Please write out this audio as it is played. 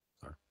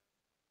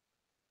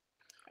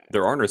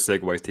There are no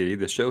segues, TD.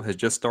 The show has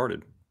just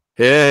started.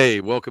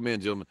 Hey, welcome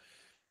in, gentlemen.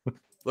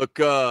 Look,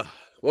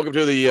 welcome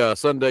to the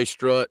Sunday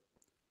Strut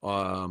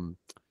um,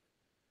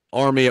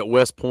 Army at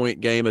West Point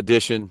game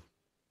edition.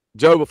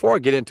 Joe, before I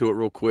get into it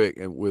real quick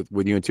and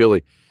with you and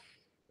Tilly,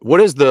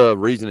 what is the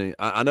reasoning?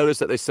 I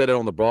noticed that they said it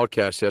on the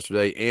broadcast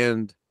yesterday,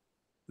 and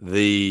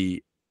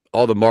the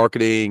all the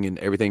marketing and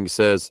everything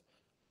says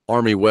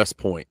Army West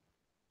Point.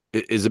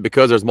 Is it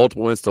because there's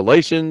multiple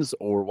installations,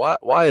 or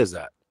why is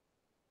that?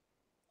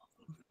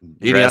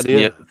 You're Any asking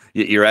me. idea?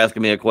 You're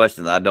asking me a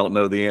question that I don't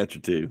know the answer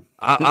to.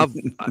 I've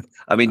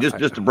I mean,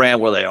 just a brand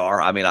where they are.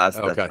 I mean,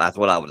 okay. that's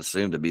what I would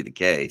assume to be the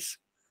case.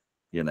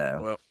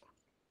 Well,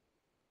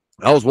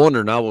 I was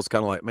wondering. I was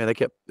kind of like, man,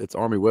 it's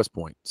Army West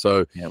Point.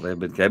 So yeah, they've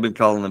been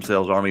calling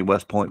themselves Army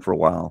West Point for a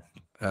while.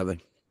 have they?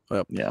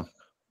 Well, yeah.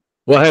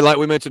 Well, hey, like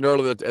we mentioned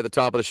earlier at the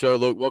top of the show,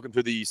 Luke, welcome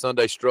to the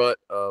Sunday Strut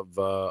of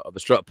the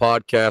Strut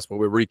podcast, where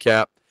we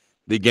recap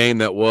the game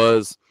that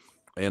was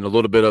and a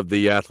little bit of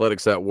the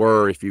athletics that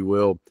were, if you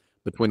will,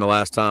 between the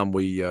last time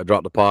we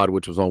dropped the pod,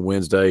 which was on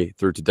Wednesday,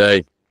 through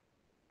today.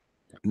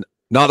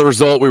 Not the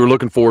result we were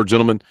looking for,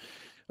 gentlemen,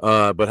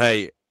 but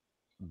hey,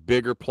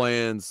 bigger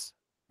plans,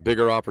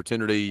 bigger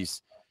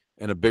opportunities,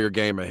 and a bigger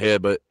game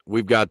ahead. But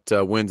we've got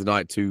Wednesday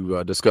night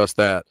to discuss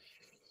that.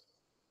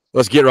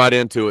 Let's get right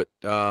into it.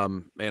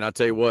 Man, I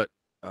tell you what,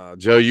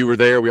 Joe, you were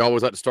there. We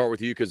always like to start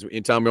with you because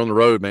anytime we're on the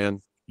road,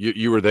 man,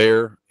 you were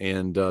there,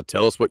 and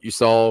tell us what you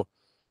saw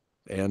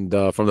and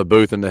from the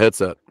booth and the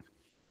headset.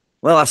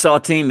 Well, I saw a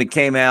team that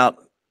came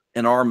out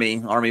in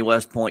Army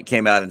West Point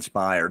came out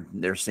inspired.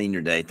 Their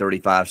senior day,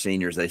 35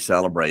 seniors they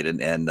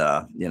celebrated, and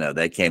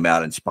they came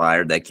out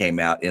inspired. They came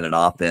out in an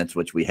offense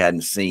which we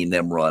hadn't seen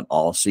them run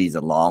all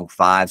season long.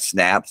 5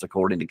 snaps,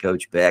 according to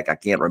Coach Beck. I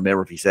can't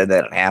remember if he said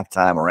that at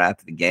halftime or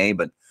after the game,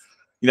 but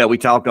we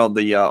talked on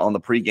the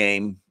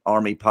pregame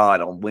Army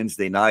pod on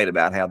Wednesday night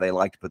about how they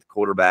like to put the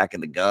quarterback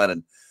in the gun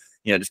and,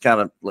 just kind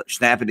of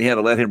snap it to him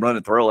and let him run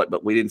and throw it.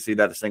 But we didn't see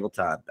that a single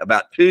time.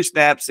 About 2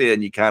 snaps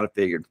in, you kind of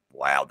figured,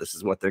 wow, this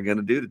is what they're going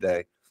to do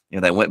today.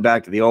 They went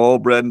back to the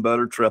old bread and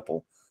butter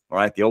triple, all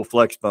right, the old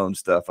flex bone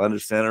stuff under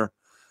center.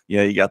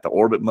 You got the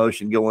orbit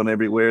motion going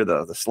everywhere,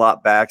 the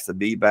slot backs, the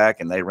B back,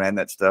 and they ran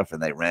that stuff,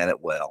 and they ran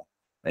it well.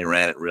 They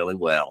ran it really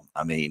well.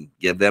 I mean,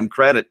 give them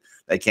credit.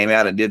 They came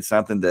out and did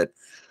something that,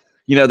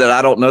 that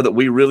I don't know that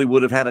we really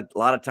would have had a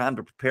lot of time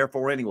to prepare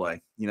for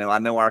anyway. I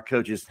know our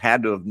coaches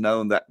had to have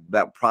known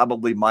that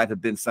probably might have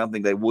been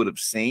something they would have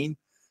seen.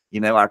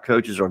 Our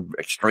coaches are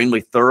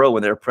extremely thorough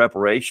in their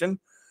preparation.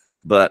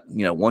 But,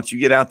 once you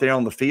get out there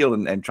on the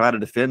field and try to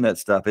defend that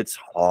stuff, it's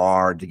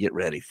hard to get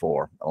ready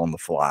for on the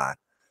fly.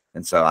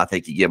 And so I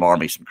think you give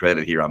Army some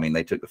credit here. I mean,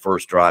 they took the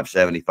first drive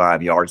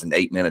 75 yards and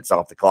 8 minutes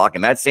off the clock.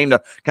 And that seemed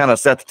to kind of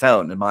set the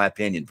tone, in my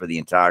opinion, for the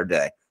entire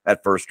day,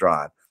 that first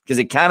drive. Because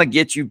it kind of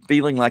gets you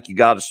feeling like you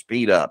got to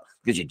speed up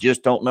because you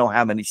just don't know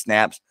how many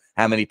snaps,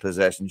 how many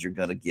possessions you're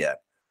going to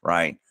get,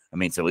 right? I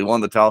mean, so we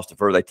won the toss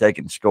defer. They take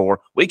it and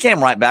score. We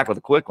came right back with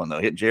a quick one, though.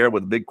 Hit Jared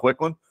with a big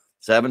quick one.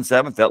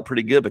 7-7, felt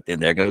pretty good, but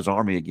then there goes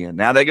Army again.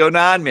 Now they go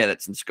 9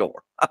 minutes and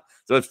score.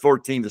 So it's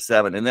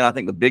 14-7. And then I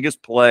think the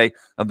biggest play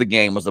of the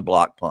game was the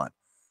block punt.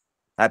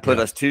 That put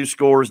us 2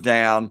 scores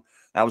down.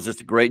 That was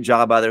just a great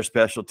job by their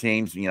special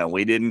teams.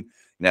 We didn't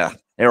 –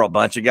 there were a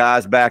bunch of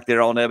guys back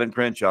there on Evan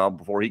Crenshaw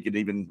before he could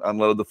even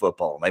unload the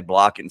football. And they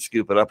block it and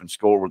scoop it up and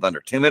score with under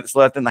 2 minutes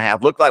left in the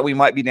half. Looked like we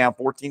might be down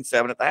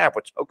 14-7 at the half,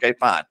 which, okay,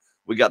 fine.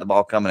 We got the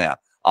ball coming out.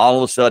 All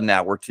of a sudden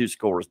now we're 2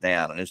 scores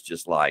down, and it's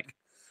just like,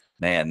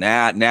 man,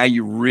 now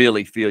you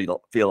really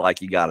feel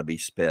like you got to be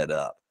sped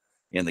up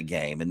in the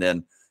game. And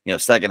then,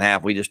 second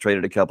half, we just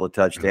traded a couple of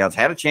touchdowns.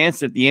 Had a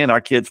chance at the end. Our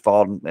kids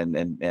fought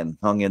and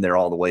hung in there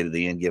all the way to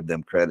the end. Give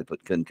them credit,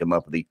 but couldn't come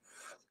up with the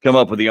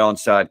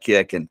onside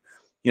kick. And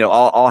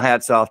all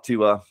hats off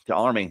to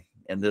Army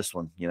in this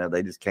one.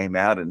 They just came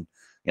out and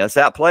it's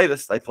outplayed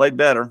us. They played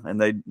better,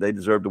 and they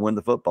deserved to win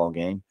the football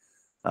game.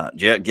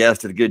 Jet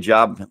Guest did a good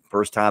job.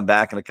 First time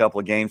back in a couple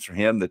of games for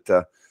him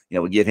that.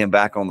 We get him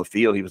back on the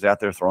field. He was out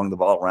there throwing the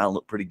ball around,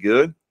 looked pretty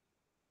good.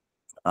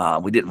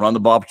 We didn't run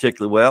the ball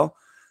particularly well,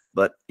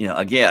 but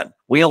again,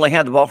 we only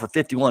had the ball for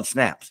 51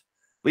 snaps.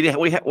 We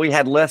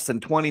had less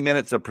than 20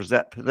 minutes of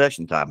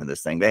possession time in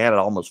this thing. They had it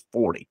almost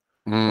 40,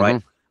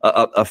 right?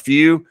 A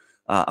few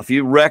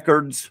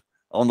records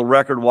on the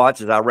record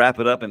watch as I wrap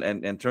it up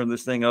and turn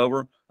this thing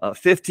over.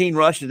 15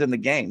 rushes in the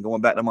game.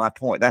 Going back to my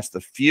point, that's the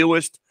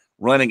fewest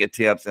running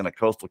attempts in a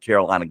Coastal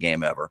Carolina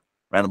game ever.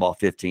 Ran the ball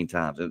 15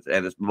 times, and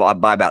it's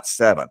by about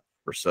 7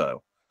 or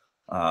so.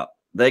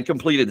 They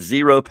completed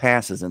 0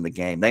 passes in the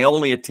game. They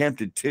only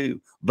attempted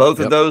 2. Both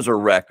of those are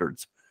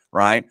records,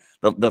 right?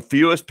 The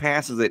fewest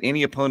passes that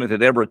any opponent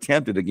had ever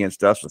attempted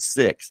against us was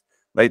 6.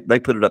 They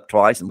put it up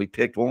twice, and we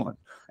picked 1.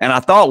 And I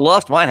thought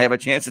Lust might have a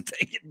chance to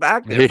take it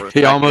back there.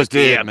 He almost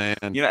did, man.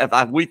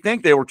 We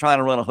think they were trying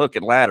to run a hook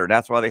and ladder.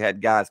 That's why they had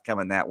guys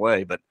coming that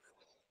way. But,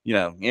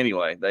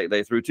 anyway,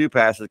 they threw 2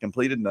 passes,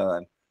 completed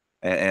none.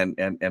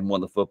 And won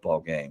the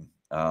football game.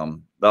 The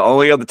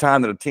only other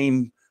time that a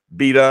team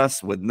beat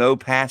us with no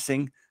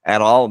passing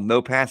at all,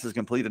 no passes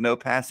completed, no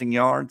passing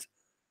yards,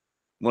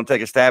 Want to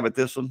take a stab at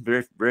this one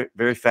very, very,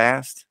 very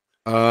fast?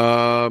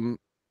 I'm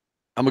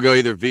going to go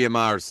either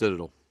VMI or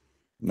Citadel.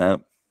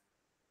 No.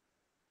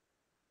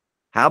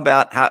 How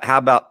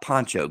about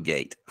Poncho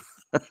Gate?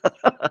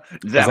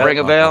 Does that ring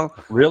a bell?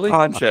 Really?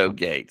 Poncho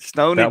Gate.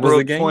 Stony That was the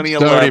Brook game?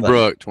 2011. Stony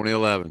Brook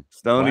 2011.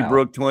 Stony Wow.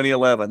 Brook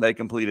 2011. They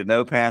completed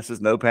no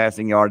passes, no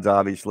passing yards,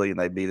 obviously, and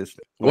they beat us.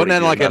 Wasn't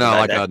that like a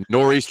a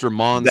nor'easter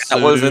monsoon?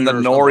 That was in the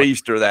or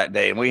nor'easter that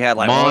day, and we had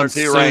like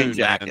monsoon, 1 or 2 rain man.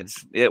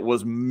 jackets. It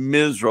was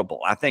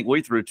miserable. I think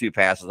we threw 2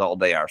 passes all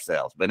day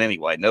ourselves. But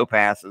anyway, no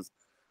passes.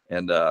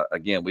 And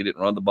again, we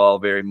didn't run the ball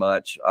very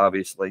much,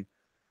 obviously.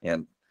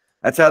 And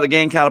that's how the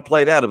game kind of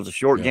played out. It was a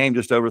short game,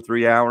 just over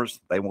 3 hours.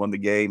 They won the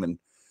game, and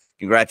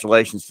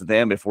congratulations to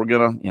them. If we're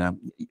going to,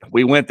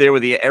 we went there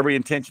with every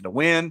intention to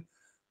win.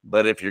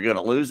 But if you're going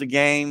to lose a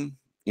game,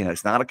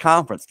 it's not a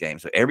conference game.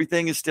 So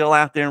everything is still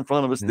out there in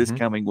front of us this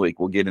coming week.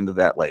 We'll get into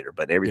that later,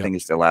 but everything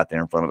is still out there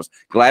in front of us.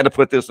 Glad to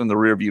put this in the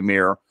rearview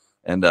mirror,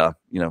 and,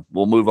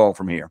 we'll move on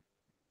from here.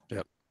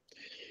 Yep.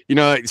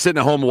 Sitting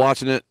at home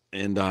watching it,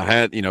 and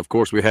had, of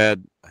course, we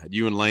had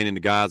you and Lane and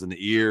the guys in the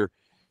ear,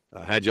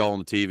 had y'all on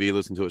the TV,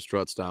 listen to it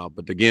Strut style.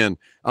 But again,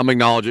 I'm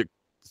acknowledging,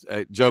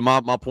 Joe, my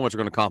points are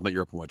going to complement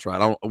your points, right?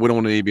 We don't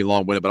want to be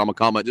long-winded, but I'm going to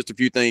comment just a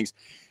few things.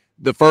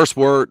 The first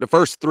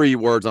 3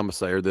 words I'm going to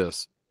say are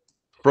this: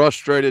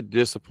 frustrated,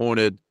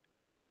 disappointed,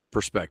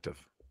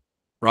 perspective,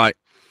 right?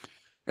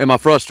 Am I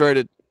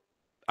frustrated?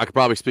 I could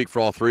probably speak for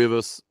all 3 of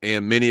us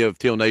and many of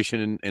Teal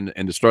Nation and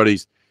the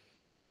Strutties.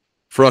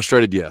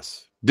 Frustrated,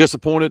 yes.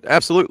 Disappointed,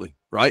 absolutely,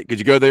 right? Because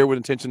you go there with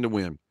intention to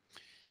win.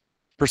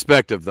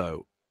 Perspective,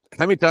 though.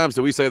 How many times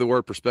do we say the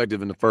word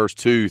perspective in the first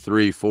 2,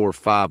 3, 4,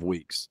 5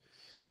 weeks?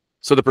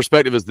 So the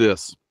perspective is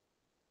this.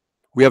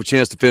 We have a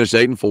chance to finish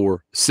 8-4,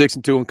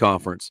 6-2 in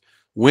conference,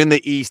 win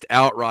the East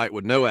outright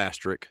with no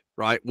asterisk,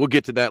 right? We'll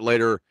get to that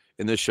later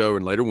in this show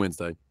and later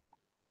Wednesday.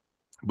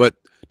 But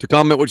to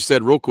comment what you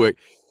said real quick,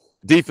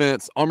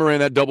 defense, Army ran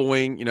that double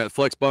wing, that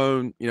flex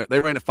bone,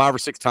 they ran it 5 or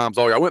 6 times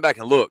all year. I went back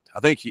and looked.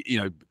 I think,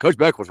 Coach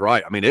Beck was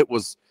right. I mean, it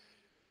was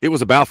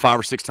about 5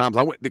 or 6 times.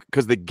 I went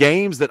because the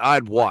games that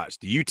I'd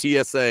watched, the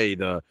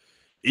UTSA,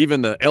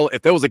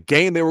 if there was a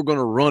game they were going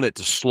to run it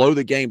to slow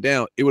the game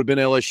down, it would have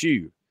been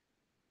LSU.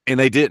 And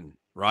they didn't,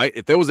 right?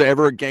 If there was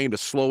ever a game to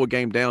slow a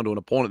game down to an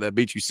opponent that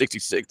beat you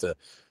 66 to,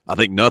 I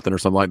think, nothing or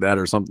something like that,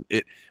 or something,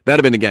 that'd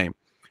have been the game.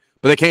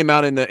 But they came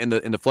out in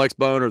the flex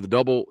bone or the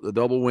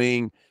double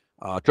wing,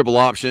 triple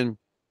option,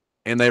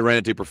 and they ran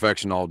it to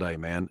perfection all day,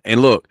 man.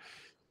 And look,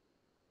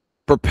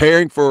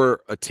 preparing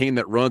for a team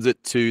that runs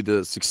it to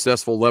the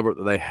successful level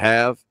that they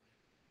have,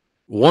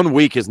 1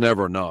 week is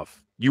never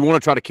enough. You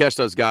want to try to catch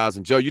those guys.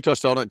 And Joe, you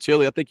touched on it.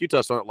 Chili, I think you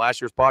touched on it last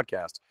year's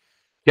podcast.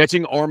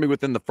 Catching Army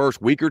within the first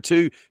week or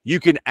 2, you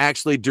can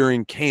actually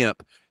during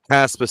camp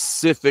have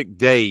specific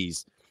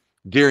days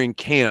during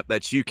camp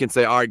that you can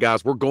say, all right,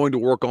 guys, we're going to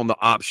work on the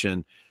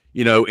option,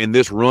 in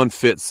this run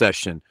fit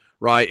session,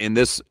 right? In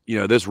this,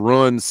 this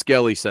run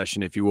skelly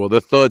session, if you will,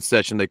 the thud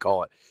session, they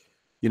call it.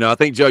 I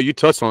think, Joe, you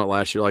touched on it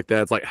last year like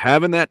that. It's like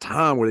having that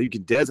time where you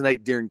can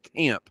designate during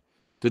camp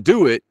to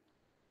do it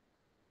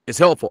is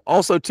helpful.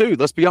 Also, too,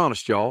 let's be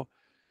honest, y'all.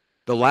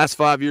 The last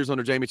 5 years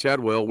under Jamie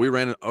Chadwell, we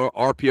ran an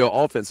RPO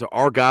offense, so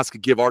our guys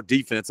could give our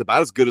defense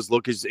about as good as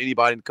look as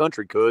anybody in the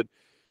country could,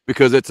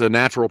 because it's a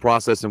natural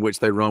process in which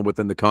they run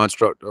within the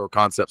construct or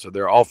concepts of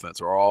their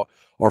offense or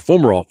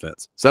former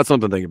offense. So that's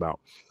something to think about.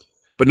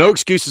 But no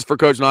excuses for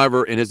Coach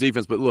Niver and his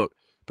defense. But look,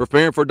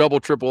 preparing for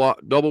double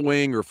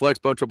wing or flex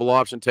bone triple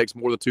option takes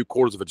more than 2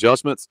 quarters of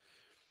adjustments.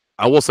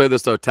 I will say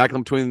this, though,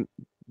 tackling between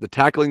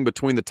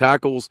the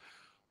tackles,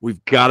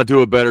 we've got to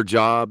do a better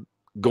job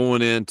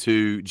going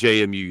into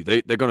JMU.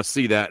 They're going to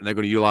see that, and they're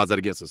going to utilize that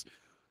against us.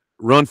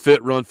 Run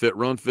fit.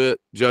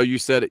 Joe, you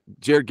said it.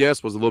 Jared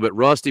Guest was a little bit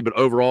rusty, but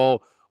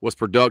overall was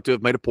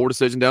productive, made a poor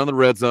decision down in the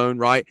red zone,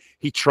 right?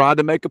 He tried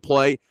to make a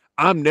play.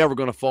 I'm never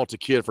going to fault a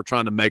kid for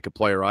trying to make a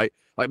play, right?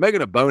 Like,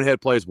 making a bonehead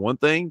play is one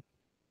thing,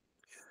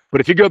 but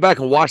if you go back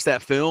and watch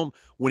that film,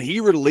 when he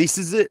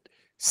releases it,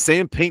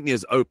 Sam Pinckney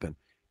is open.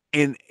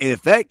 And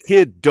if that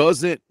kid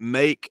doesn't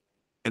make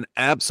an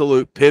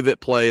absolute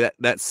pivot play,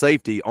 that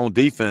safety on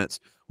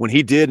defense, when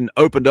he did and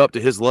opened up to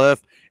his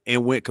left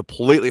and went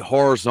completely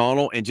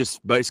horizontal and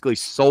just basically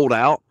sold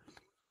out,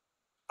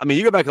 I mean,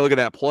 you go back and look at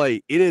that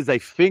play, it is a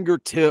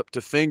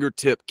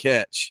fingertip-to-fingertip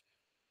catch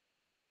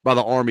by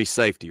the Army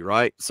safety,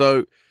 right?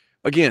 So,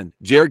 again,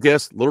 Jared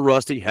Guest, a little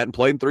rusty, hadn't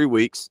played in 3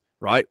 weeks,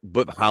 right?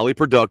 But highly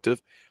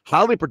productive.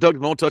 Highly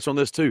productive, I'll touch on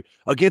this too,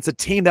 against a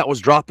team that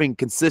was dropping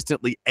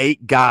consistently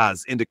 8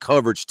 guys into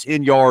coverage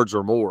 10 yards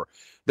or more.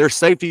 Their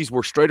safeties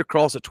were straight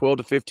across at 12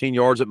 to 15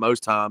 yards at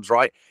most times,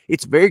 right?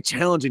 It's very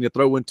challenging to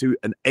throw into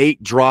an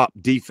 8-drop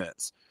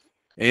defense.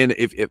 And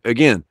if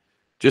again,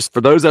 just for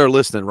those that are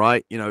listening,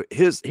 right,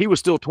 he was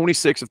still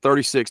 26 of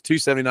 36,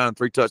 279 and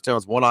 3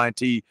 touchdowns, 1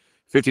 INT,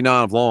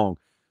 59 of long.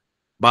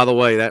 By the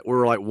way, that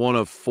we're like 1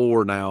 of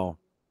 4 now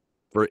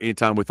for any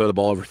time we throw the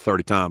ball over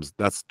 30 times.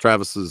 That's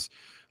Travis's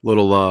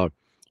little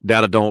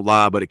data don't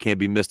lie, but it can't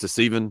be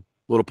misdeceiving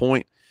little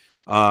point.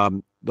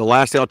 The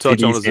last thing I'll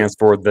touch on is stands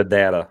for the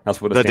data.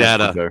 That's what it the stands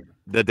data. for there.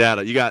 The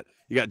data. You got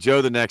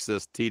Joe the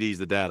Nexus, TD's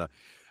the data.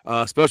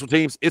 Special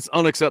teams, it's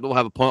unacceptable to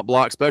have a punt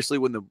block, especially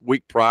when the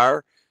week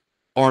prior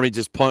Army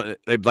just punted.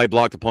 They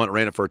blocked the punt and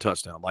ran it for a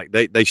touchdown. Like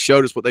they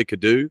showed us what they could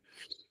do,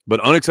 but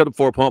unacceptable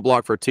for a punt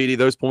block for a TD.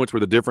 Those points were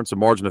the difference in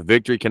margin of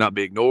victory, cannot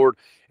be ignored.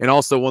 And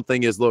also one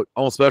thing is, look,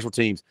 on special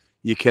teams,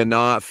 you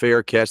cannot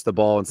fair catch the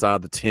ball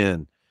inside the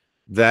 10.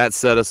 That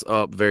set us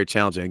up very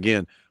challenging.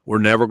 Again, we're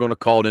never going to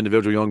call an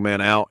individual young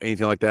man out,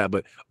 anything like that.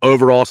 But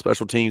overall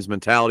special teams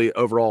mentality,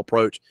 overall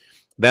approach,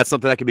 that's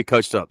something that can be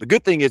coached up. The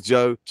good thing is,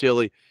 Joe,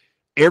 Chili,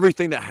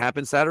 everything that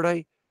happened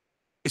Saturday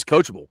is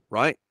coachable,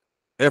 right?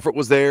 Effort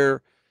was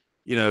there,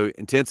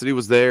 intensity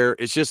was there.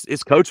 It's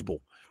coachable.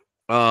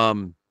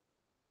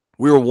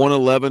 We were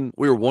 1-11.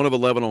 We were 1 of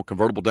 11 on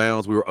convertible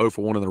downs. We were 0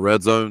 for 1 in the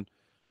red zone.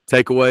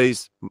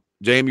 Takeaways,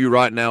 JMU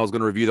right now is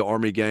going to review the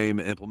Army game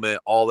and implement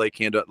all they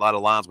can to light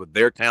lines with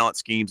their talent,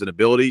 schemes, and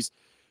abilities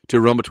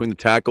to run between the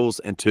tackles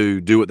and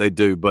to do what they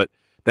do. But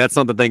that's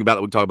something to think about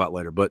that we'll talk about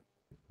later. But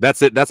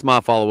that's it. That's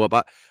my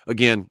follow-up.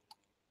 Again,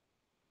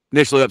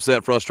 initially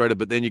upset, frustrated,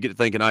 but then you get to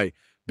thinking, hey,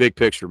 big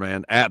picture,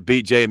 man. At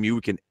beat JMU,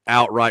 we can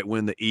outright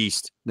win the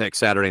East next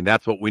Saturday, and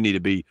that's what we need to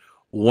be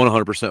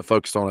 100%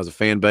 focused on as a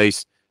fan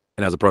base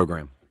and as a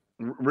program.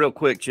 Real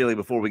quick, Chili,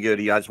 before we go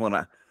to you, I just want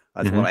to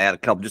add a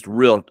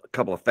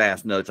couple of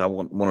fast notes I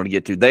wanted to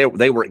get to.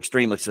 They were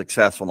extremely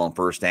successful on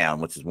first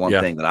down, which is one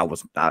thing that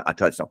I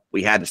touched on.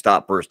 We had to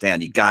stop first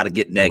down. You got to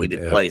get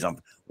negative plays on.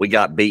 We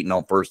got beaten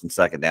on first and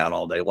second down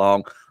all day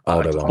long.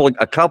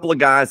 A couple of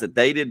guys that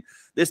they did.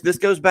 This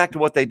goes back to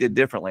what they did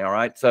differently. All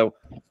right, so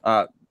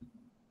I'm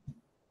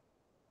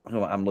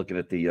looking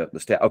at the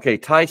stat. Okay,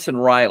 Tyson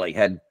Riley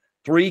had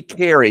 3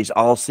 carries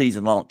all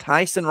season long.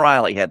 Tyson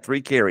Riley had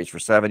 3 carries for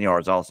 7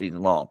 yards all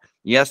season long.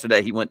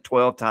 Yesterday, he went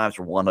 12 times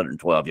for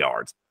 112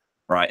 yards,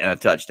 right, and a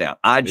touchdown.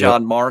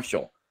 John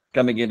Marshall,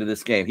 coming into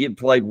this game, he had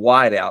played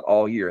wide out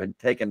all year, had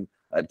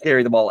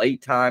carried the ball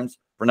 8 times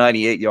for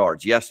 98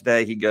 yards.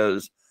 Yesterday, he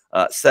goes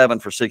 7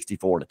 for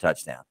 64 to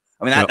touchdown.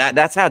 I mean,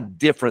 that's how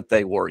different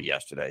they were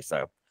yesterday.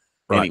 So,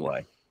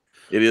 anyway,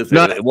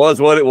 it was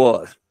what it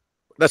was.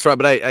 That's right.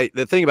 But hey,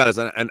 the thing about it is,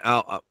 and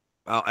I'll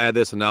add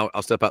this, and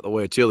I'll step out the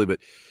way of Chili, but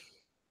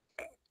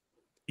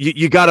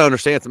you got to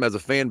understand something as a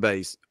fan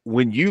base.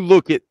 When you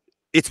look at,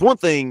 it's one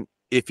thing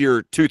if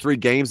you're 2-3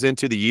 games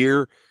into the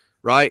year,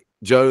 right,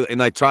 Joe,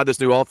 and they tried this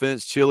new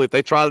offense, Chili, if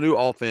they try the new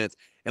offense,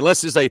 and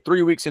let's just say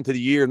 3 weeks into the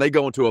year and they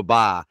go into a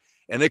bye,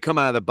 and they come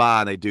out of the bye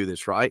and they do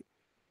this, right?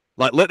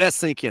 Like, let that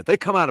sink in. If they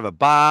come out of a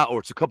bye or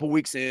it's a couple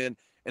weeks in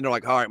and they're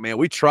like, all right, man,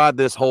 we tried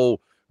this whole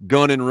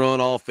gun and run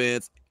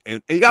offense.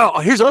 And here's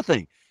the other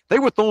thing. They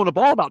were throwing the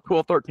ball about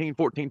 12, 13,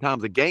 14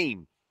 times a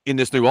game in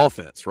this new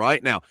offense,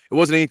 right? Now, it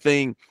wasn't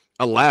anything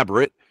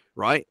elaborate,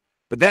 right?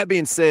 But that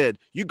being said,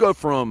 you go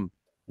from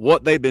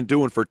what they've been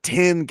doing for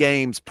 10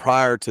 games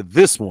prior to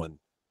this one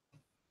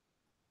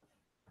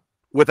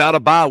without a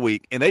bye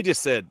week, and they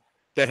just said,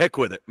 the heck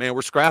with it, man.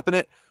 We're scrapping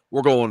it.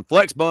 We're going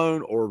flex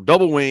bone or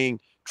double wing,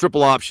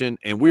 triple option,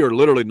 and we are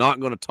literally not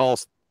going to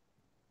toss.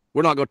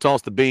 We're not going to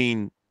toss the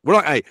bean. We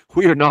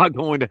are not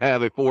going to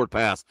have a forward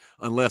pass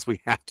unless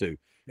we have to.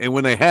 And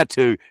when they had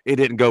to, it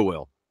didn't go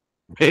well.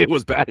 It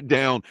was batted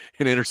down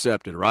and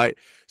intercepted, right?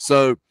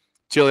 So,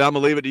 Chili, I'm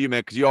going to leave it to you,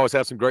 man, because you always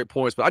have some great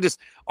points. But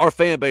our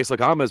fan base,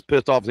 like, I'm as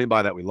pissed off as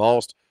anybody that we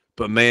lost.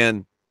 But,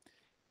 man,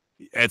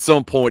 at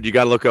some point, you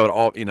got to look at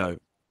all,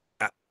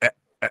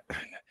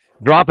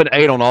 dropping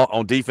 8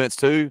 on defense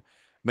too,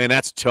 man,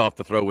 that's tough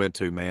to throw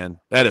into, man.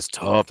 That is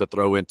tough to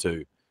throw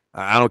into.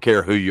 I don't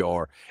care who you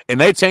are. And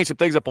they changed some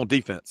things up on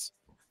defense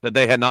that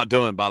they had not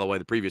done, by the way,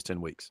 the previous 10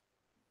 weeks.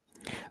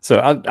 So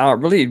I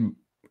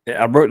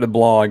wrote the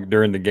blog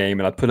during the game,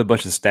 and I put a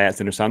bunch of stats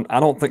in there. So I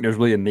don't think there's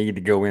really a need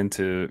to go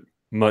into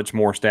much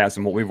more stats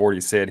than what we've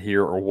already said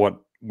here or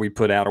what we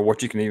put out or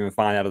what you can even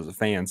find out as a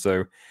fan.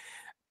 So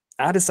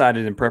I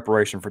decided in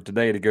preparation for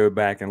today to go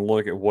back and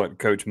look at what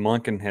Coach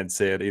Monken had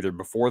said either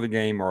before the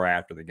game or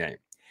after the game.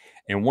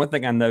 And one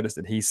thing I noticed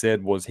that he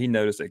said was he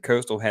noticed that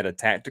Coastal had a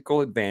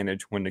tactical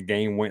advantage when the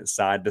game went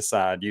side to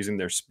side, using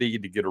their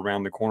speed to get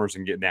around the corners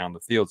and get down the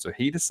field. So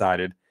he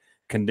decided to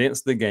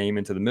condense the game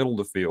into the middle of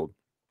the field.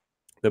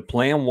 The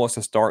plan was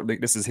to start,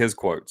 this is his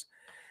quotes,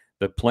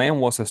 the plan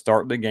was to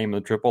start the game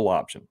in the triple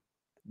option.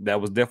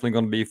 That was definitely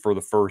going to be for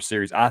the first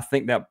series. I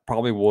think that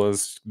probably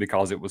was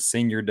because it was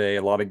senior day.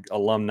 A lot of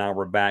alumni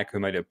were back who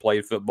may have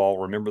played football,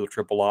 remember the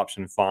triple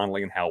option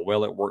fondly and how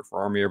well it worked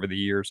for Army over the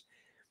years.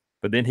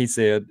 But then he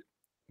said,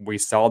 we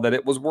saw that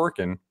it was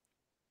working,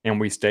 and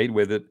we stayed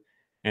with it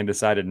and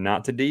decided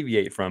not to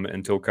deviate from it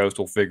until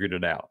Coastal figured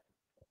it out.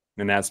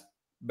 And that's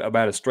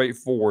about as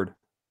straightforward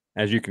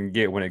as you can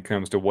get when it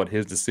comes to what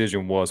his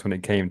decision was when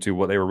it came to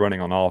what they were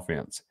running on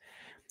offense.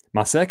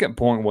 My second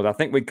point was I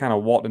think we kind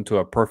of walked into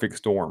a perfect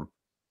storm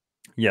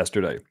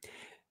yesterday.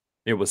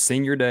 It was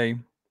senior day.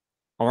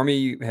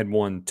 Army had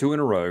won 2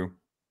 in a row.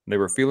 They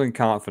were feeling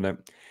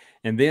confident.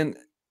 And then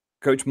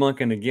Coach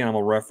Monken, again, I'm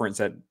going to reference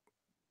that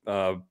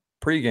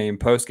pregame,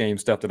 postgame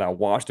stuff that I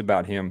watched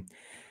about him.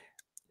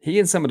 He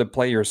and some of the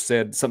players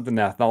said something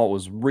that I thought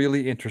was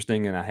really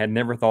interesting, and I had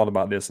never thought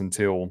about this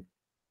until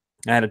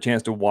I had a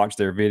chance to watch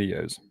their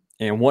videos.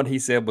 And what he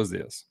said was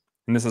this,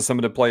 and this is some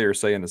of the players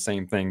saying the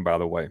same thing, by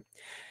the way.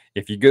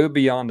 If you go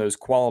beyond those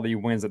quality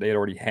wins that they had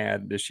already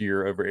had this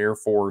year over Air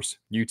Force,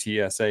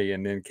 UTSA,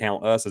 and then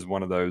count us as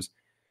one of those,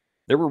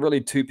 there were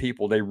really two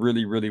people they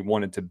really, really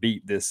wanted to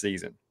beat this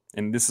season.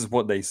 And this is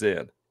what they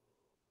said.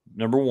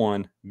 Number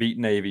one, beat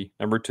Navy.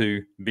 Number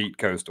two, beat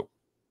Coastal.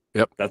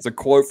 Yep. That's a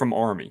quote from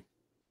Army.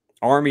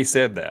 Army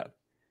said that.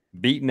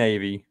 Beat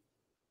Navy,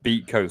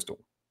 beat Coastal.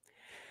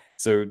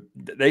 So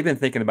they've been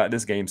thinking about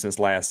this game since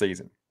last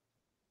season.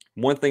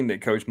 One thing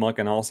that Coach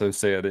Munkin also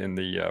said in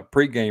the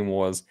pregame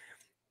was,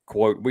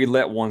 quote, we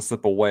let one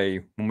slip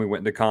away when we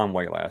went to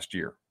Conway last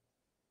year.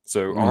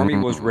 So Army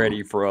was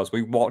ready for us.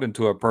 We walked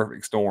into a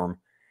perfect storm,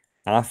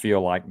 I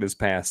feel like, this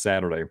past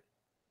Saturday.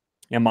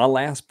 And my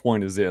last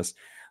point is this.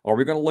 Are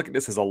we going to look at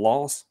this as a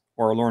loss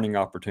or a learning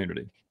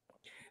opportunity?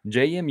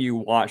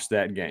 JMU watched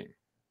that game.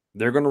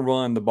 They're going to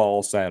run the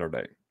ball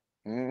Saturday.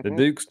 The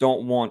Dukes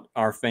don't want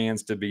our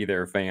fans to be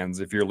their fans.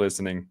 If you're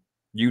listening,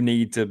 you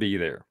need to be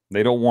there.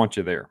 They don't want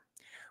you there.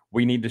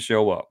 We need to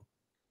show up.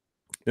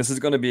 This is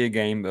going to be a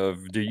game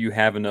of, do you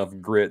have enough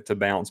grit to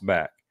bounce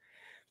back?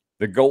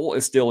 The goal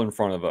is still in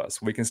front of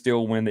us. We can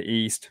still win the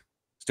East,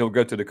 still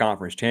go to the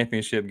conference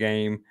championship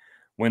game,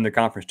 win the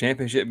conference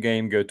championship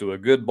game, go to a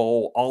good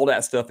bowl. All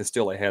that stuff is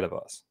still ahead of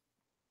us.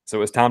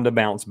 So it's time to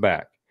bounce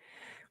back.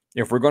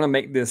 If we're going to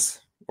make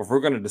this, or if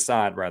we're going to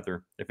decide,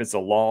 rather, if it's a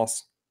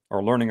loss or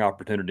a learning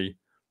opportunity,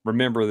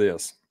 remember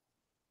this.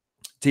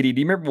 TD,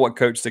 do you remember what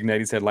Coach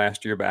Signetti said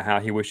last year about how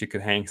he wished he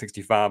could hang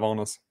 65 on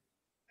us?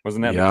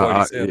 Wasn't that the quote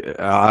he said?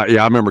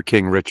 Yeah, I remember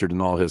King Richard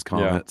and all his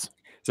comments. Yeah.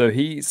 So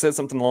he said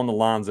something along the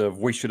lines of,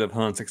 we should have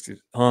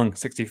hung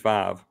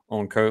 65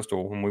 on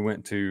Coastal when we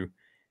went to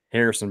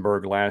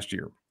Harrisonburg last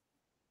year.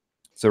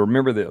 So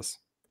remember this.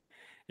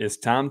 It's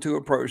time to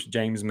approach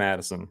James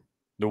Madison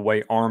the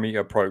way Army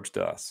approached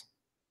us.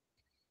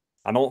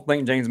 I don't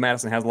think James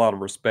Madison has a lot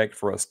of respect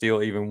for us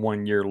still, even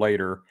 1 year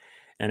later,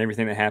 and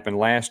everything that happened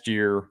last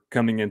year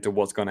coming into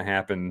what's going to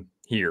happen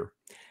here.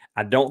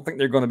 I don't think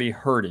they're going to be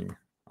hurting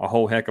a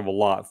whole heck of a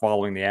lot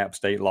following the App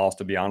State loss,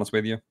 to be honest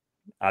with you.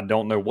 I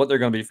don't know what they're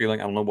going to be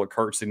feeling. I don't know what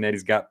Coach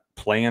Signetti's got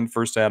planned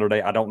for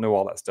Saturday. I don't know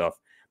all that stuff.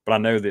 But I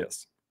know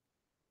this,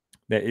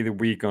 that either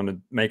we're going to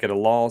make it a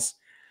loss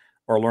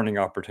or a learning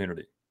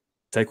opportunity.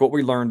 Take what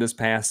we learned this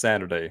past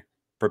Saturday,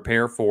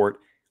 prepare for it,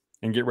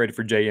 and get ready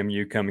for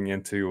JMU coming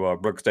into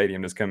Brooks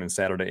Stadium this coming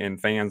Saturday.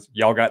 And fans,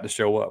 y'all got to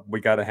show up.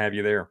 We got to have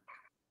you there.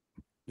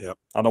 Yep.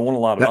 I don't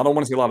want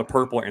to see a lot of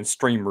purple and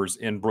streamers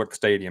in Brooks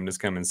Stadium this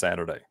coming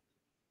Saturday.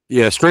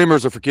 Yeah,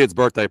 streamers are for kids'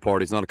 birthday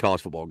parties, not a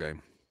college football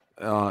game.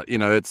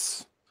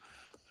 It's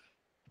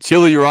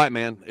Chili. You're right,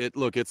 man.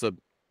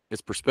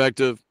 It's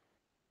perspective.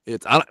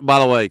 By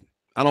the way,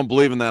 I don't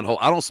believe in that whole.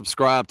 I don't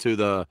subscribe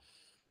to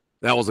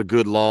that was a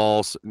good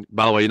loss.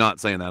 By the way, you're not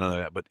saying that. I know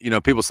that, but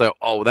people say,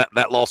 "Oh,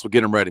 that loss will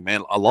get them ready."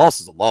 Man, a loss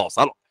is a loss.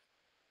 The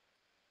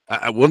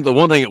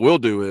one thing it will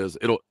do is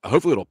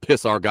hopefully it'll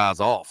piss our guys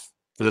off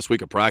for this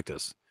week of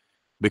practice,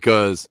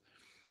 because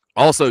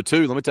also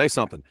too, let me tell you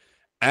something.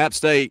 App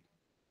State,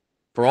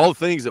 for all the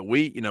things that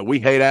we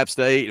hate App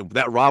State, and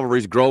that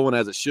rivalry's growing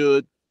as it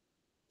should,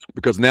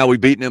 because now we've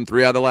beaten them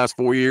 3 out of the last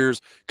 4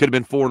 years. Could have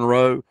been 4 in a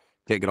row.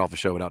 Can't get off the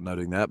show without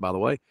noting that, by the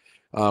way.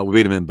 We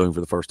beat them in Boone for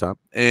the first time.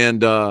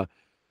 And but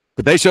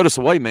they showed us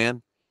a way,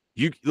 man.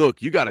 You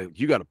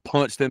gotta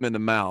punch them in the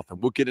mouth, and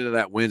we'll get into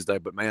that Wednesday.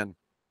 But man,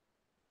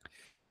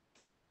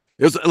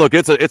 it's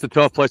a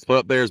tough place to play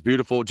up there. It's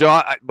beautiful. Joe,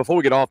 before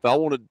we get off,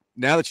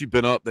 now that you've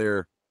been up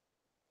there,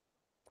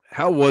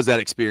 how was that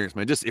experience,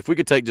 man? Just if we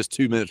could take just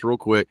 2 minutes real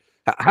quick.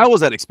 How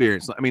was that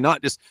experience? I mean,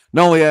 not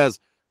only as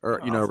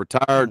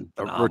retired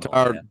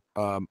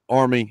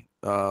Army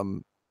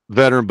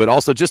veteran, but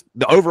also just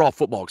the overall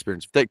football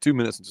experience. Take 2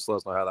 minutes and just let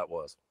us know how that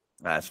was.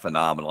 That's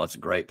phenomenal. It's a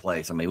great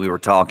place. I mean, we were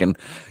talking,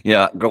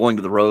 going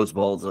to the Rose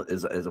Bowl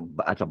that's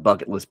a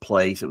bucket list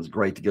place. It was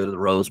great to go to the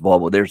Rose Bowl,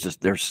 but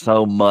there's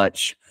so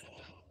much,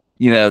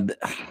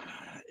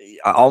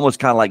 almost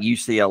kind of like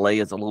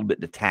UCLA is a little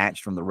bit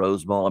detached from the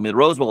Rose Bowl. I mean, the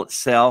Rose Bowl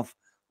itself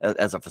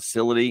as a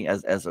facility,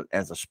 as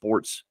a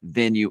sports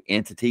venue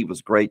entity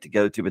was great to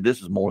go to, but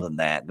this is more than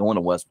that. Going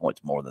to West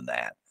Point's more than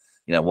that.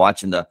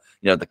 Watching the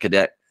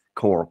cadet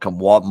corps come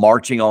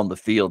marching on the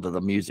field to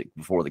the music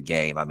before the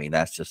game. I mean,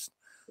 that's just,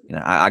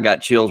 I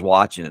got chills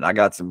watching it. I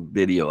got some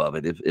video of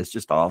it. It's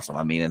just awesome.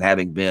 I mean, and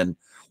having been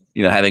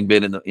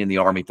in the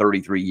Army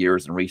 33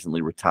 years and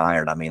recently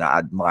retired, I mean, I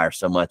admire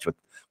so much what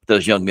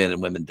those young men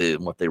and women do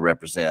and what they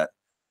represent.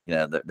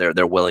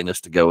 Their willingness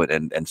to go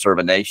and serve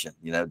a nation,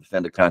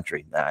 defend a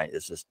country.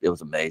 It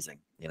was amazing.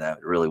 It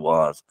really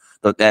was.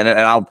 And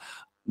I'll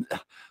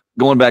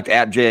going back to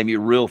at JMU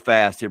real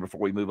fast here before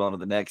we move on to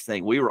the next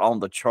thing. We were on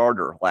the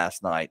charter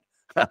last night.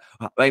 I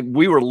mean,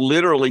 we were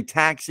literally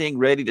taxiing,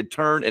 ready to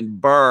turn and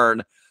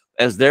burn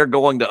as they're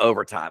going to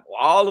overtime.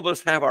 Well, all of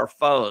us have our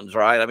phones,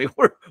 right? I mean,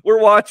 we're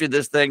watching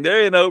this thing.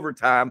 They're in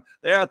overtime.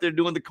 They're out there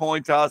doing the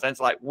coin toss, and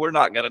it's like we're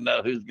not going to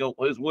know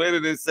who's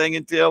winning this thing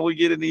until we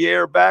get in the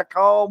air back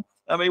home.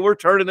 I mean, we're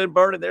turning and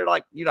burning. They're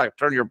like, you like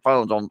turn your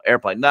phones on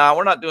airplane. No,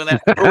 we're not doing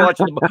that.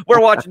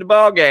 We're watching the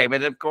ball game.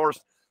 And of course,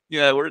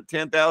 we're at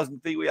 10,000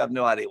 feet. We have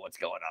no idea what's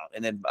going on.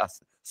 And then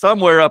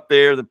somewhere up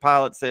there, the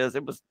pilot says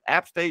it was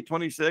App State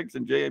 26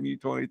 and JMU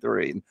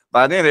 23. And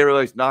by then,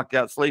 everybody's knocked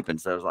out sleeping.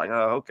 So it's like,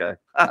 oh, okay.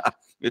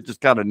 It's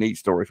just kind of a neat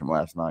story from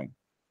last night.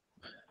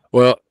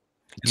 Well,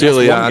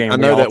 Chili, I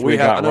know that we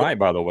got right,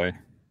 by the way.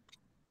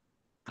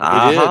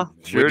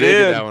 Sure we did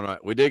get that one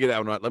right. We did get that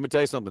one right. Let me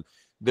tell you something.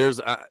 There's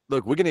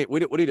look, we need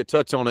to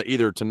touch on it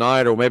either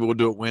tonight or maybe we'll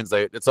do it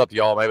Wednesday. It's up to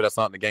y'all. Maybe that's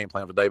not in the game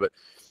plan today, but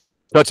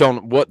touch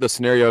on what the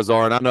scenarios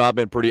are. And I know I've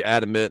been pretty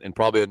adamant and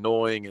probably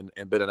annoying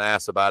and been an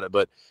ass about it,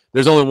 but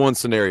there's only one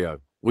scenario.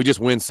 We just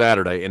win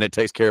Saturday, and it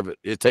takes care of it.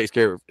 It takes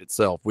care of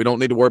itself. We don't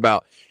need to worry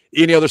about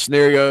any other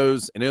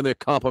scenarios and any other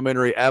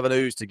complementary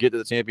avenues to get to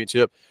the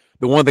championship.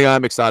 The one thing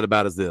I'm excited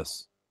about is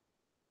this.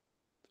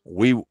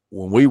 When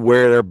we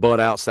wear their butt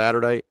out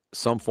Saturday,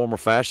 some form or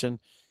fashion,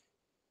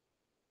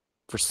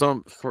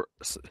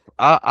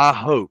 I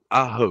hope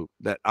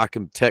that I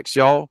can text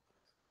y'all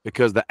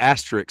because the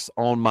asterisks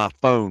on my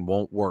phone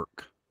won't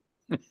work.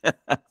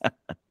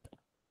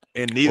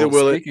 And neither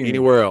will it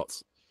anywhere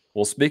else.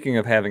 Well, speaking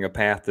of having a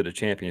path to the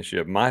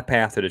championship, my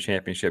path to the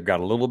championship got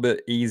a little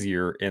bit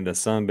easier in the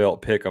Sun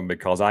Belt Pick'em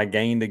because I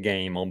gained a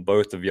game on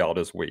both of y'all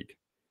this week.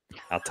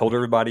 I told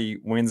everybody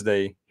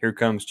Wednesday, here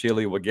comes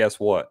Chili. Well, guess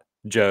what,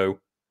 Joe?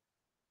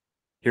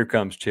 Here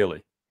comes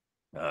Chili.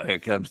 Here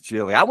comes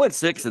Chili. I went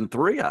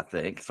 6-3, I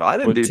think, so I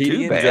didn't do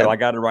too bad. Joe, I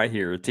got it right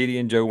here. TD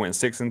and Joe went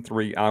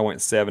 6-3. I went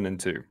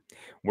 7-2.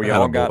 We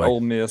all got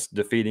Ole Miss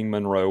defeating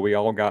Monroe. We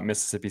all got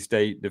Mississippi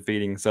State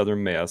defeating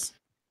Southern Miss.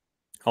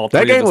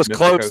 That game was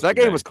close. That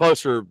game was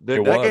closer.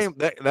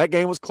 That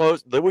game was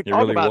close. We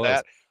talked about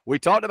that. We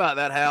talked about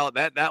that. How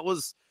that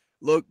was.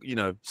 Look,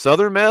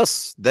 Southern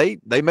Miss. They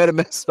made a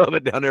mess of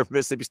it down there for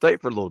Mississippi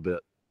State for a little bit.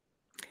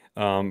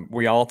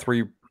 We all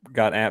three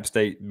got App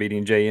State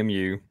beating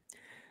JMU.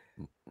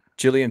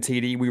 Chili and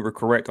TD, we were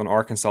correct on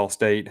Arkansas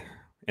State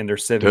and their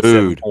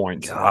 77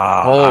 points.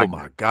 Oh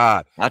my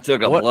God! I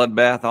took a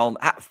bloodbath on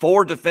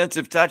 4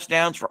 defensive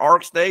touchdowns for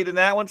Ark State in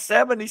that one.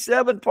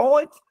 77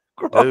 points.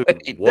 Great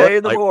day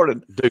in the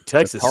morning. Dude,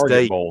 Texas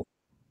State. Bowl.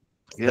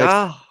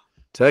 Yeah.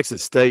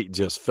 Texas State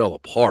just fell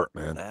apart,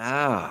 man.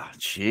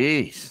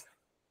 Jeez.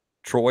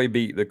 Troy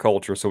beat the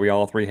Culture, so we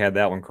all three had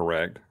that one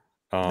correct.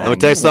 Let me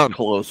tell you something.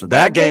 Closer.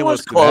 That game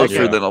was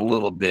closer than a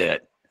little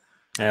bit.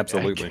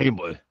 Absolutely.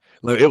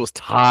 It was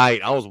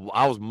tight. I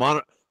was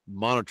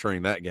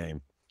monitoring that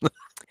game.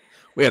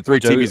 We had 3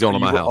 TVs on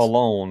in my house.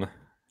 Alone.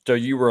 So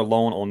you were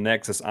alone on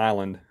Nexus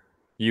Island.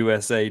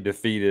 USA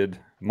defeated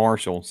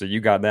Marshall, so you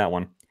got that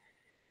one.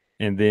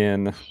 And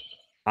then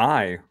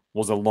I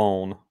was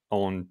alone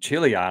on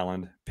Chili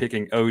Island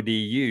picking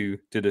ODU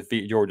to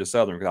defeat Georgia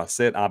Southern because I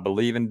said I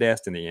believe in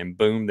destiny, and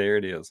boom, there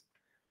it is.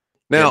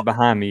 Now, get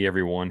behind me,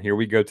 everyone. Here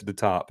we go to the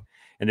top.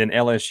 And then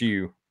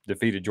LSU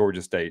defeated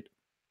Georgia State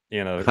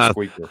in a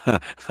squeaker.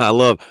 I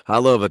love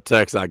a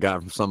text I got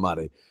from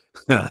somebody.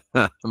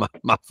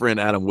 my friend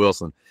Adam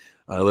Wilson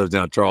lives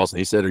down in Charleston.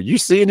 He said, "Are you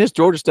seeing this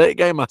Georgia State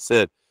game?" I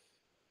said,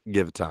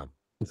 "Give it time."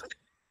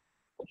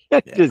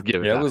 Just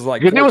give it time. It was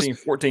like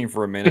 14-14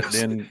 for a minute.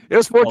 Then it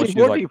was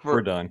 14-14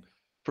 we're done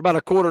for about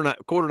a quarter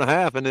and a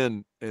half, and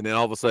then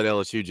all of a sudden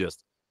LSU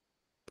just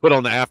put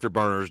on the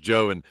afterburners,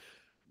 Joe, and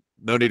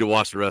no need to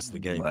watch the rest of the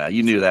game. Well,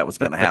 you knew that was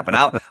going to happen.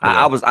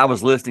 I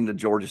was listening to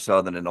Georgia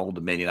Southern and Old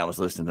Dominion. I was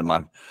listening to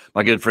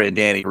my good friend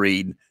Danny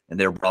Reed and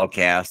their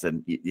broadcast,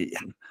 and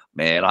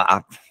man,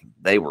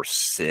 they were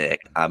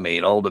sick. I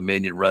mean, Old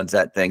Dominion runs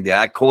that thing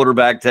down. That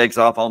quarterback takes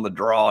off on the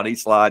draw, and he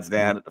slides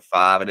down at the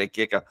 5, and they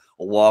kick a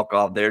walk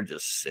off. They're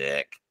just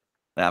sick.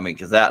 I mean,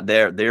 because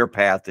their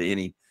path to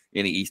any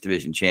East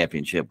Division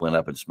championship went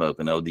up in smoke,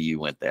 and ODU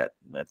went that.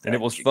 And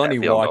it was funny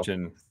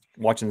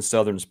watching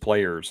Southern's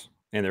players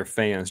and their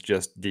fans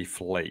just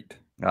deflate.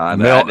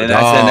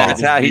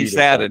 That's how he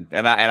sounded,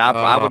 and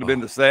I would have been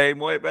the same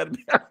way if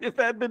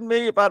that had been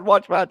me, if I'd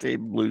watched my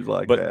team lose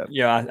like that.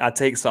 Yeah, I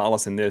take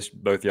solace in this,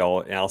 both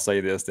y'all, and I'll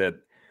say this, that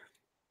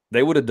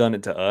they would have done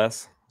it to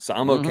us, so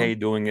I'm okay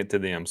doing it to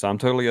them. So I'm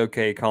totally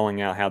okay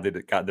calling out how they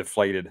got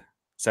deflated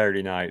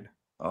Saturday night.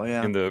 Oh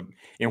yeah,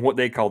 in what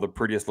they call the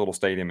prettiest little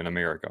stadium in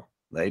America.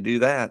 They do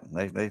that.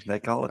 They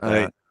call it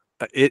that.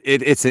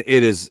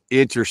 It is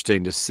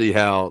interesting to see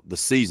how the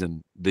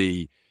season,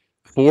 the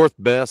 4th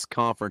best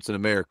conference in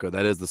America,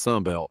 that is the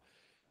Sun Belt.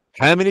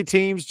 How many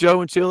teams,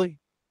 Joe and Chili?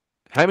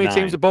 How many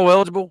teams are bowl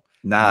eligible?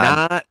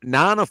 9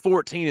 of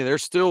 14, and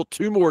there's still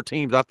 2 more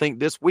teams, I think,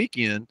 this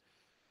weekend.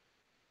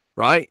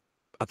 Right?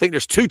 I think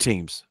there's 2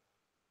 teams.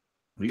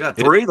 You got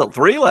 3 left.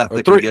 3 left.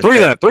 Okay. 3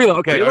 left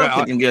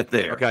that can get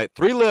there. Okay.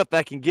 3 left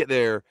that can get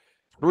there.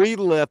 3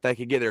 left that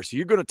can get there. So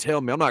you're going to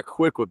tell me, I'm not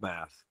quick with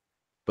math,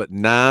 but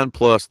 9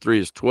 plus 3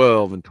 is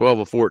 12, and 12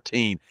 of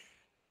 14.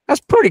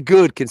 That's pretty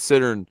good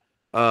considering.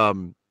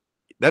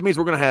 That means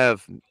we're going to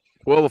have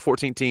 12 of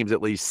 14 teams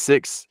at least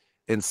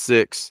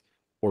 6-6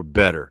 or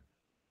better.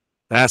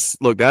 That's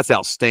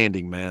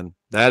outstanding, man.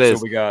 That is.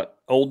 So we got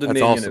Old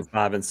Dominion at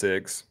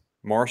 5-6,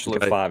 Marshall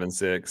at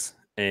 5-6,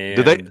 and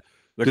Do they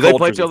the do they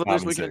play Cultures each at other 5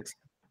 this and weekend? 6.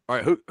 All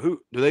right,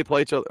 who do they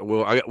play each other?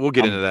 Well, we'll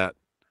get into that.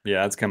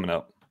 Yeah, that's coming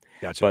up.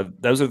 Gotcha.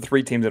 But those are the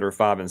 3 teams that are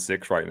 5 and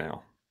 6 right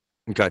now.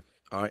 Okay.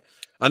 All right.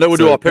 I know we'll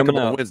do So our pick 'em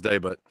coming on up- Wednesday,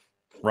 but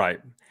Right.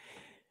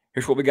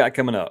 Here's what we got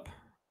coming up.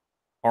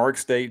 Ark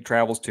State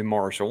travels to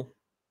Marshall.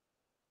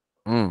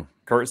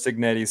 Kurt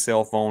Signetti's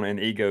cell phone and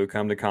ego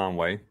come to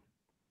Conway.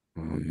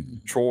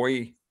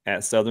 Troy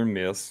at Southern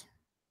Miss.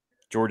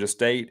 Georgia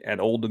State at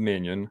Old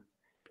Dominion.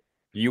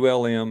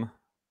 ULM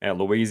at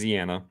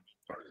Louisiana.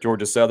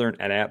 Georgia Southern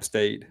at App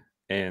State.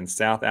 And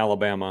South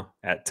Alabama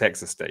at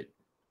Texas State.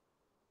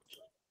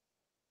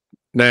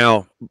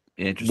 now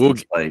Interesting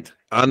slate.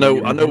 I know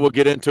we'll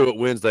get into it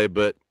Wednesday,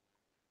 but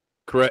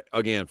correct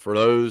again for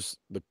those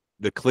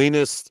the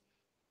cleanest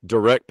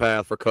direct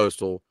path for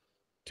Coastal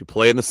to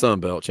play in the Sun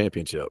Belt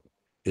Championship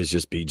is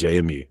just beat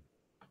JMU.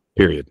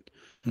 Period.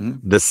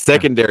 Mm-hmm. The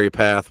secondary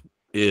path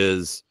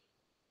is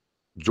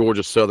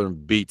Georgia Southern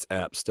beats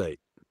App State.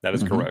 That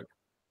is correct.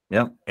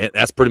 Yep. And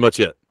that's pretty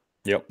much it.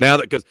 Yep. Now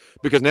that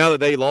because now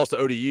that they lost to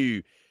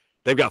ODU,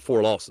 they've got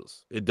 4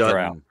 losses. It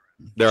doesn't.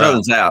 They're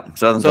out. Southern's out.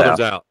 Southern's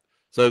out.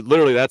 So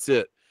literally, that's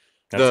it.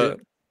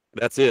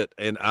 That's it.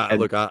 And I'm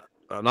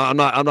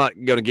not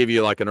going to give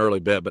you like an early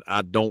bet, but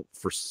I don't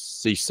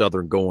foresee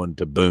Southern going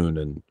to Boone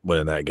and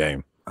winning that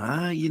game.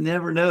 You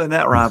never know in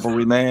that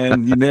rivalry,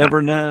 man. You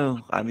never know.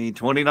 I mean,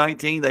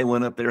 2019, they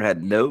went up there,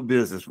 had no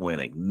business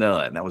winning.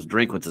 None. That was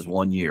Drinkwitz's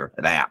 1 year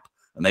at App,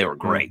 and they were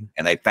great.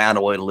 And they found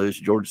a way to lose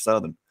to Georgia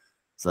Southern.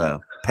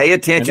 So pay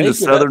attention to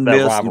Southern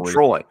Miss and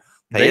Troy.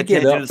 They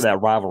get up for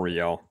that rivalry,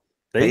 y'all.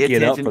 They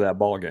get up for that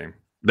ball game.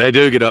 They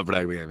do get up for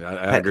that game.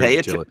 I agree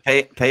with you.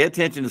 Pay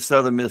attention to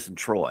Southern Miss and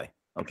Troy.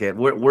 Okay,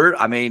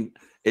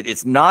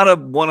 it's not a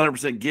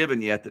 100%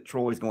 given yet that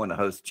Troy's going to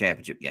host the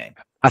championship game.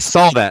 I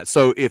saw that.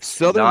 So if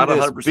Southern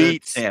Miss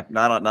beats,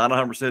 not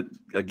 100%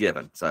 a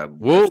given. So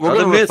we're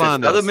going to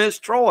refine Southern Miss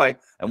Troy,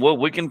 and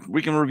we can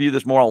review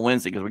this more on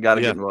Wednesday because we got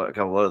to get into a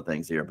couple other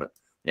things here. But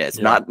yeah, it's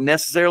not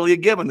necessarily a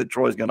given that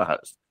Troy's going to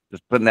host.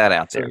 Just putting that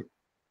out there.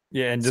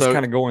 Yeah, and just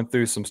kind of going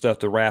through some stuff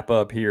to wrap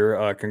up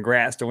here.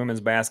 Congrats to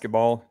women's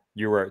basketball.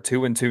 You are at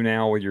 2-2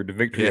 now with your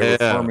victory over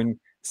Furman,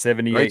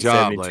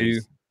 78-72.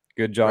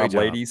 Good job,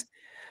 ladies.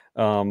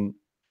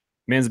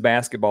 Men's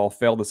basketball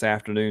fell this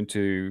afternoon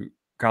to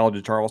College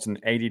of Charleston,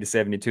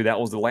 80-72. That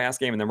was the last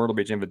game in the Myrtle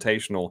Beach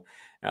Invitational.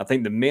 I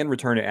think the men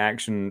return to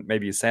action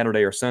maybe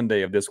Saturday or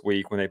Sunday of this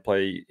week when they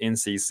play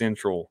NC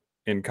Central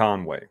in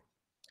Conway.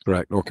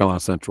 Correct, North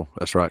Carolina Central.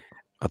 That's right.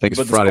 I think it's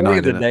but Friday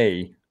night. The story of the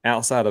day,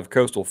 outside of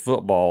Coastal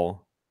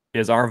football,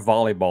 is our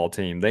volleyball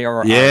team. They are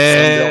our Sun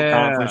Belt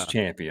Conference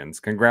champions.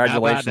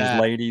 Congratulations,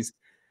 ladies.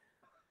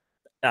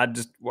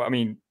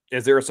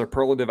 Is there a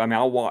superlative? I mean,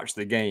 I'll watch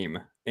the game,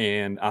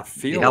 and I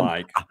feel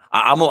like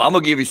I'm gonna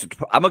give you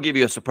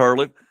a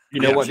superlative. You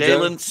know what,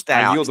 Jalen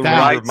Stout, the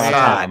right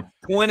side,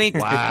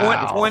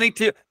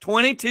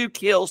 22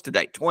 kills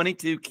today.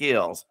 22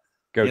 kills.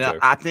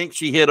 I think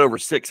she hit over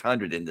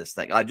 600 in this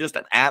thing. Those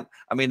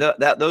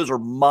are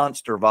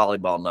monster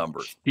volleyball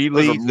numbers.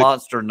 Those are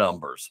monster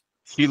numbers.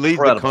 She leads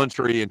the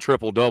country in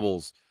triple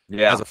doubles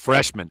as a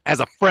freshman. As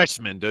a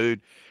freshman,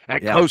 dude,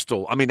 at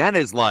Coastal. I mean, that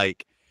is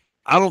like,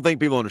 I don't think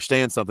people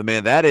understand something,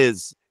 man. That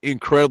is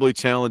incredibly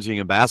challenging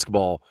in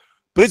basketball,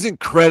 but it's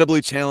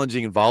incredibly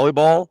challenging in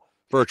volleyball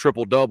for a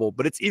triple double.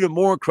 But it's even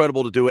more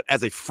incredible to do it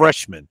as a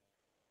freshman.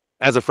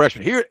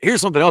 Here's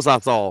something else I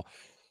saw.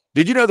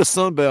 Did you know the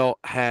Sun Belt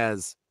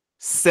has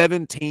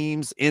 7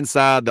 teams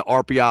inside the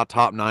RPI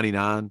top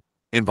 99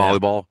 in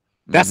volleyball?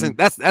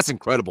 That's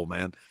incredible,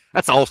 man.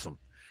 That's awesome.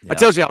 That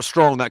tells you how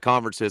strong that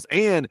conference is.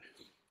 And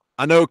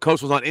I know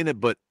Coastal's not in it,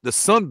 but the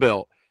Sun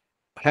Belt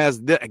has,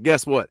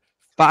 guess what,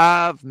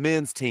 5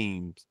 men's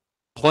teams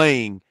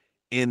playing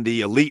in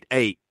the Elite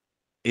 8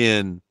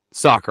 in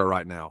soccer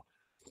right now.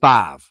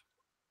 5.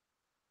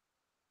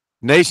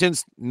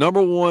 Nation's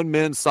 #1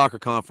 men's soccer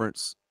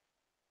conference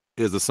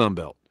is the Sun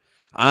Belt.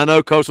 I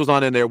know Coastal's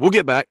not in there. We'll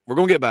get back. We're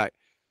going to get back.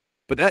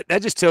 But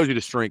that just tells you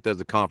the strength of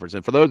the conference.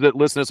 And for those that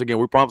listen to us, again,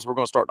 we promise we're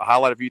going to start to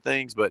highlight a few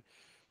things. But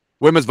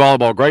women's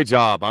volleyball, great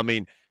job. I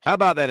mean, how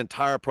about that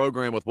entire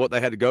program with what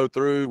they had to go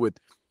through with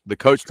the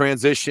coach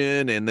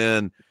transition and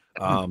then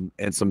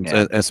and some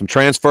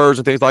transfers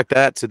and things like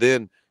that to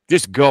then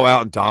just go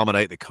out and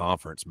dominate the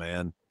conference,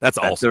 man. That's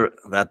awesome.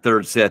 That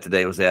third set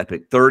today was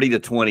epic.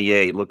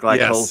 30-28. Looked like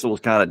Coastal was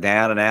kind of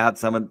down and out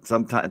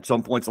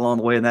some points along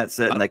the way in that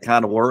set, and they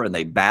kind of were, and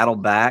they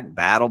battled back,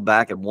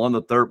 and won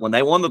the third. When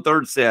they won the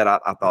third set, I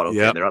thought,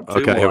 okay, they're up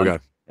 2-1. Okay, here we go.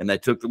 And they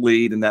took the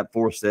lead in that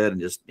fourth set,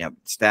 and just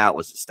Stout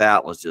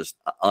was just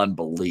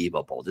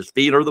unbelievable. Just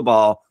feed her the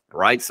ball,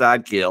 right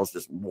side kills,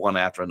 just one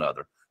after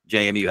another.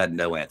 JMU had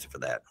no answer for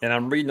that. And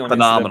I'm reading on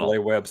phenomenal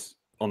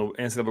on the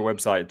NCAA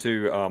website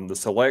too. The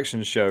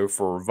selection show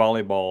for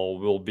volleyball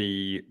will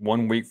be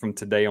 1 week from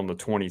today on the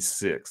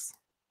 26th.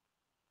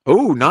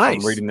 Oh,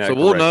 nice! I'm reading that so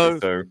correctly. We'll know.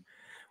 So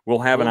we'll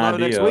have an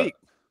idea next week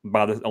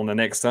on the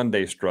next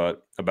Sunday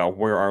strut about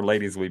where our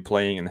ladies will be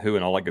playing and who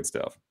and all that good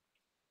stuff.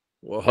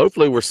 Well,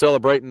 hopefully we're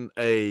celebrating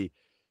a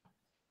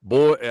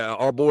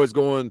our boys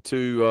going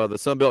to the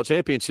Sun Belt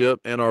Championship,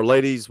 and our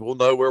ladies will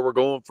know where we're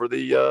going for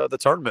the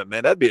tournament.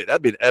 Man, that'd be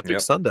an epic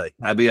Sunday.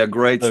 That'd be a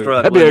great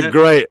strut. That'd be a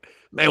great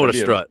man. What a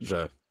strut!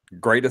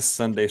 Greatest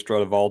Sunday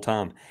strut of all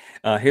time.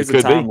 Here's It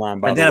the could be.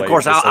 timeline. By And the then, way, of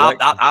course, the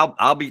I'll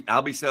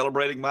selection. be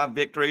celebrating my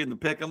victory in the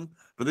pick'em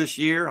for this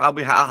year.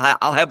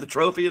 I'll have the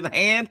trophy in the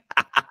hand.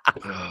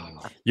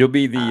 You'll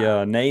be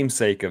the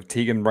namesake of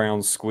Tegan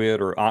Brown's squid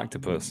or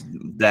octopus.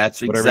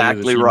 That's Whatever it is that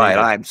exactly she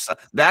right. named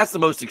That's the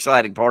most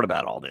exciting part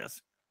about all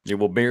this. It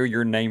will bear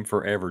your name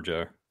forever,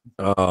 Joe.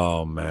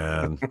 Oh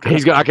man, hey,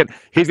 you're gonna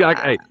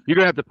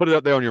have to put it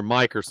up there on your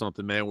mic or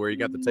something, man, where you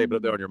got the tape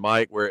up there on your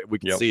mic where we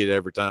can see it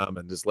every time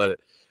and just let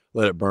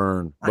it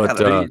burn.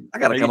 But I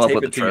gotta come up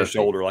with a to your trophy.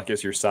 shoulder like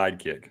it's your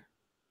sidekick.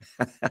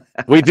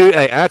 we do.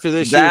 Hey, after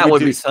this year, That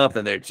would be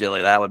something there,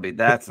 Chili.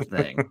 That's the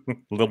thing.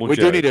 We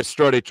do need a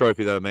Strutty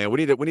trophy though, man.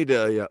 We need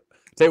to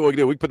tell you what we can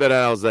do. We can put that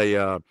out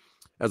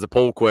as a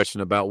poll question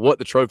about what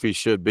the trophy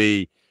should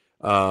be.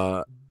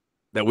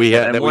 That we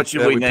have, that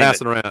we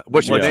pass it around.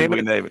 What should we name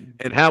it?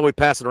 And how we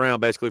pass it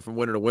around, basically from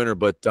winner to winner.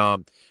 But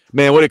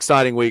man, what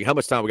exciting week! How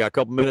much time we got? A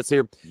couple minutes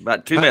here.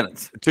 About 2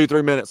 minutes.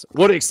 2-3 minutes.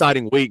 What an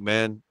exciting week,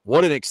 man!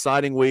 What an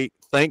exciting week.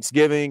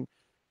 Thanksgiving.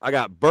 I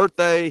got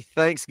birthday,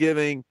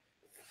 Thanksgiving,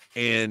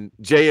 and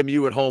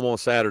JMU at home on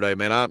Saturday,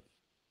 man.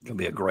 Gonna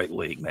be a great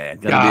week, man.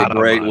 Gonna be a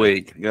great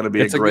week.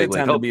 It's a good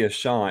time to be a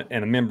Sean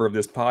and a member of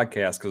this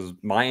podcast because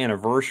my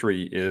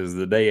anniversary is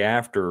the day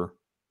after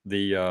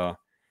the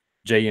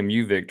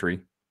JMU victory.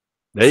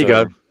 There you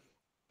go.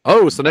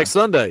 Oh, it's the next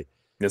Sunday.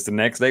 It's the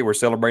next day. We're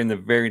celebrating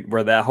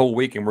that whole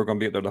weekend. We're going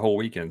to be up there the whole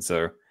weekend.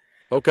 So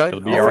okay,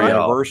 it'll be our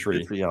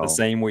anniversary the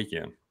same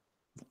weekend.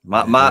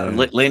 Our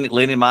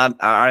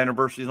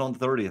anniversary is on the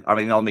 30th. I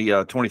mean, on the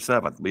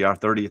 27th. It'll be our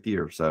 30th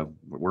year. So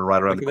we're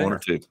right around the corner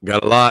too.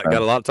 Got a lot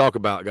to talk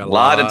about. Got a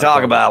lot to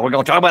talk about. We're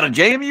going to talk about a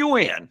JMU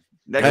win.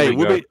 Hey,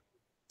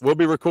 we'll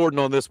be recording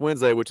on this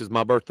Wednesday, which is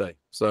my birthday.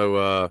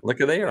 So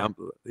look at there.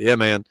 Yeah,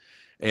 man.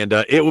 And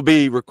it will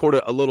be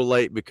recorded a little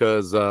late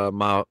because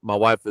my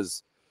wife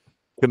is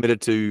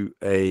committed to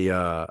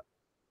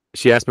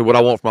she asked me what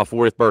I want for my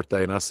 40th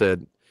birthday. And I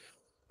said,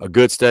 a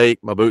good steak,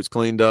 my boots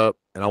cleaned up,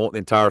 and I want the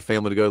entire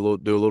family to go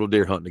do a little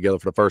deer hunting together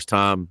for the first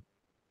time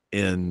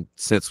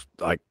since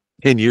like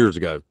 10 years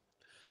ago.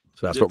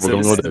 So that's what we're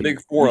going to do. Big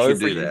 4-0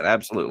 do that.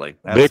 Absolutely.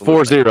 Big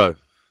 4-0.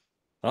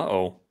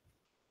 Uh-oh.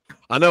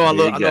 I know I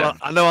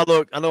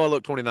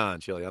look 29,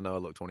 Chili. I know I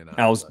look 29.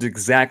 That was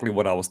exactly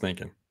what I was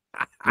thinking.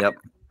 Yep.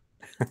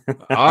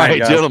 All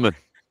right, gentlemen.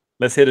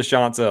 Let's hit a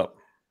shots up.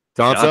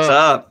 Shots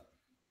up.